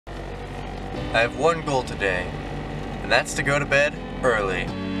I have one goal today, and that's to go to bed early.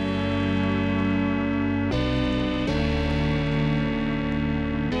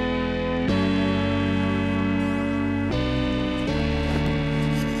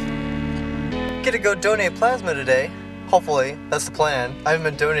 Get to go donate plasma today. Hopefully, that's the plan. I haven't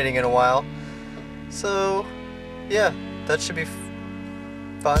been donating in a while. So, yeah, that should be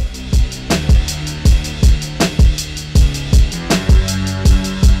fun.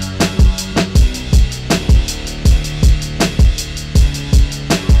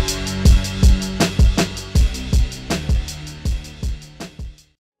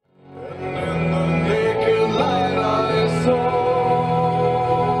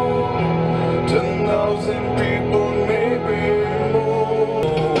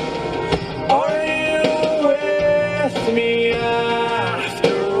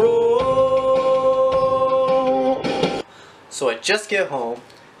 So I just get home,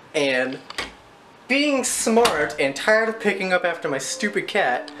 and being smart and tired of picking up after my stupid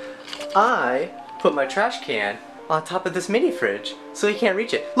cat, I put my trash can on top of this mini fridge so he can't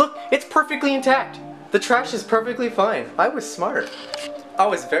reach it. Look, it's perfectly intact. The trash is perfectly fine. I was smart. I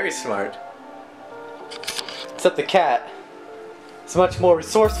was very smart. Except the cat is much more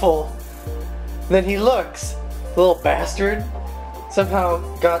resourceful than he looks. The little bastard somehow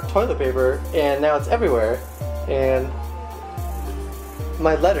got toilet paper and now it's everywhere. And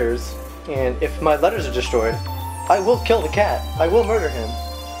my letters, and if my letters are destroyed, I will kill the cat. I will murder him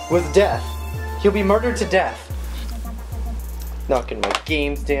with death. He'll be murdered to death. Knocking my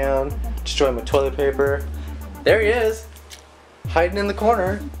games down, destroying my toilet paper. There he is, hiding in the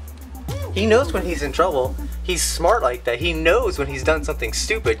corner. He knows when he's in trouble. He's smart like that. He knows when he's done something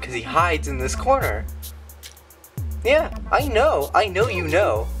stupid because he hides in this corner. Yeah, I know you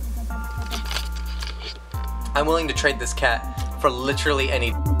know. I'm willing to trade this cat for literally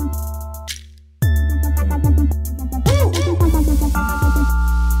any.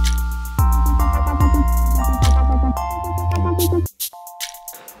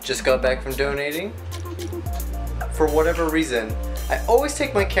 Just got back from donating. For whatever reason, I always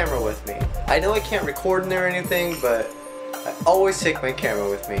take my camera with me. I know I can't record in there or anything, but I always take my camera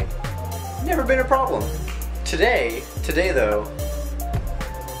with me. Never been a problem. Today though,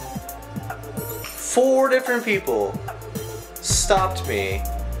 4 different people stopped me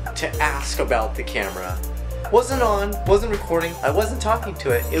to ask about the camera. Wasn't on, wasn't recording, I wasn't talking to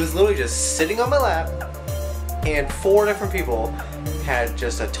it. It was literally just sitting on my lap, and 4 different people had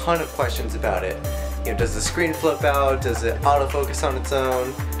just a ton of questions about it. You know, does the screen flip out? Does it autofocus on its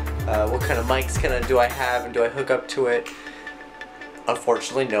own? What kind of mics do I have, and do I hook up to it?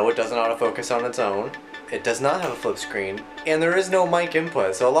 Unfortunately, no, it doesn't autofocus on its own. It does not have a flip screen, and there is no mic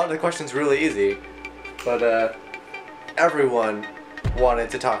input, so a lot of the questions are really easy. But everyone wanted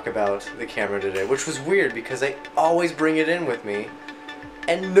to talk about the camera today, which was weird because I always bring it in with me,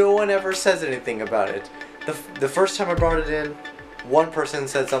 and no one ever says anything about it. The first time I brought it in, one person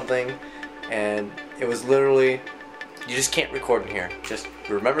said something, and it was literally, you just can't record in here. Just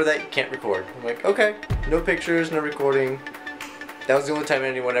remember that you can't record. I'm like, okay, no pictures, no recording. That was the only time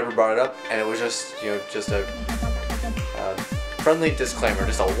anyone ever brought it up, and it was just, you know, just a friendly disclaimer,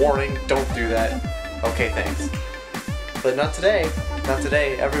 just a warning, don't do that. Okay, thanks. But not today. Not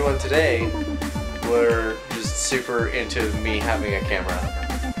today. Everyone today were just super into me having a camera.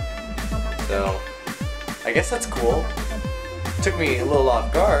 So, I guess that's cool. Took me a little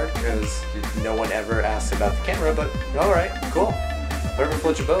off guard because no one ever asked about the camera, but alright, cool. Whatever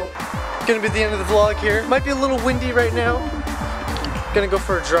floats your boat. Gonna be the end of the vlog here. Might be a little windy right now. Gonna go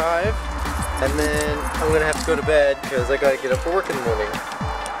for a drive, and then I'm gonna have to go to bed because I gotta get up for work in the morning.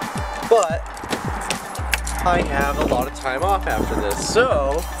 But I have a lot of time off after this,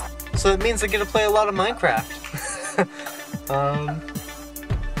 so it means I get to play a lot of Minecraft.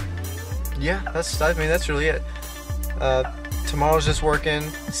 Yeah, that's really it. Tomorrow's just working.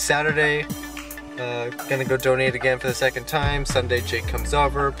 Saturday, gonna go donate again for the 2nd time. Sunday, Jake comes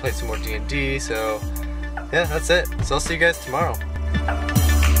over, play some more D&D. So yeah, that's it. So I'll see you guys tomorrow.